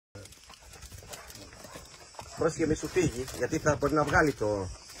πρόσεχε μη σου φύγει, γιατί θα μπορεί να βγάλει το...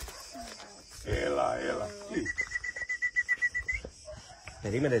 Έλα.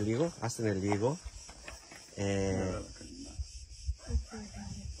 Περίμενε λίγο, άστενε λίγο.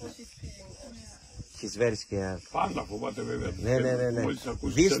 He's very scared. Πάντα φοβάται βέβαια. Ναι.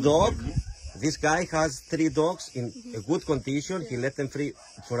 This guy has 3 dogs in a good condition. He let them free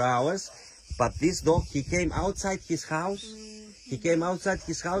for hours. But this dog, he came outside his house. He came outside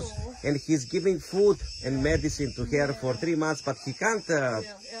his house and he's giving food and medicine to her for 3 months. But he can't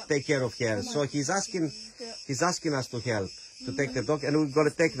take care of her. So he's asking us to help to take the dog, and we're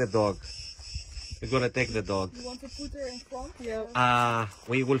gonna take the dog. We're gonna take the dog. You want to put her in front?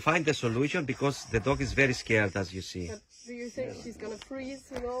 Yeah. We will find a solution because the dog is very scared, as you see. But do you think she's gonna freeze,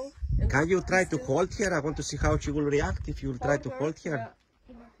 you know? Can you try to hold her? I want to see how she will react if you will try to hold her.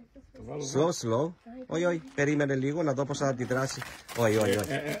 Slow. Όχι, περίμενε λίγο να δω πώς θα αντιδράσει. Όχι.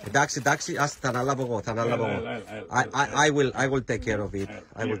 Εντάξει, ας τα αναλάβω εγώ, I will take care of it.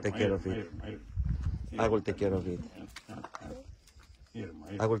 I will take care of it.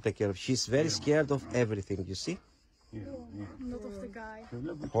 She's very scared of everything, you see? Not of the guy.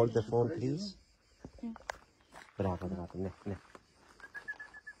 Hold the phone, please. Μπράβο, ναι.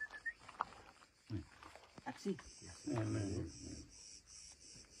 Εντάξει.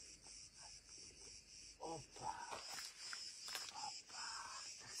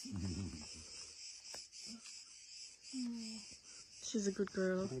 She's a good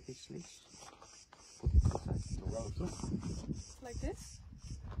girl. Like this?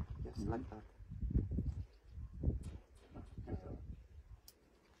 Yes, like that.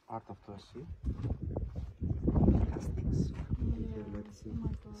 Out of the sea.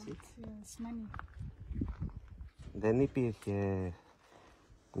 Plastics. Yes, many. Δεν υπήρχε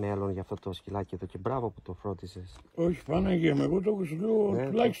μέλλον για αυτό το σκυλάκι εδώ και μπράβο που το φρόντισες. Όχι, Παναγία μου, εγώ το έχω σου λέω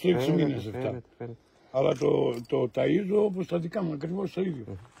τουλάχιστον 6 μήνες αυτά. Αλλά το ταΐζω όπως τα δικά μου, ακριβώς το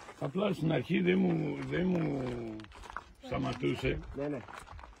ίδιο. Απλά στην αρχή δεν μου σταματούσε. Ναι.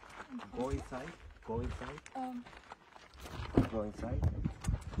 Go inside. Go inside.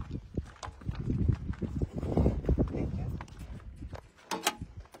 Take it.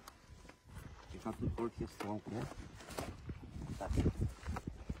 You have to hold his strong, yeah? That's it.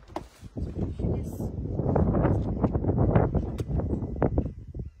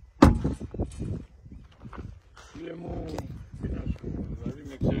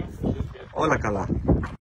 Όλα καλά.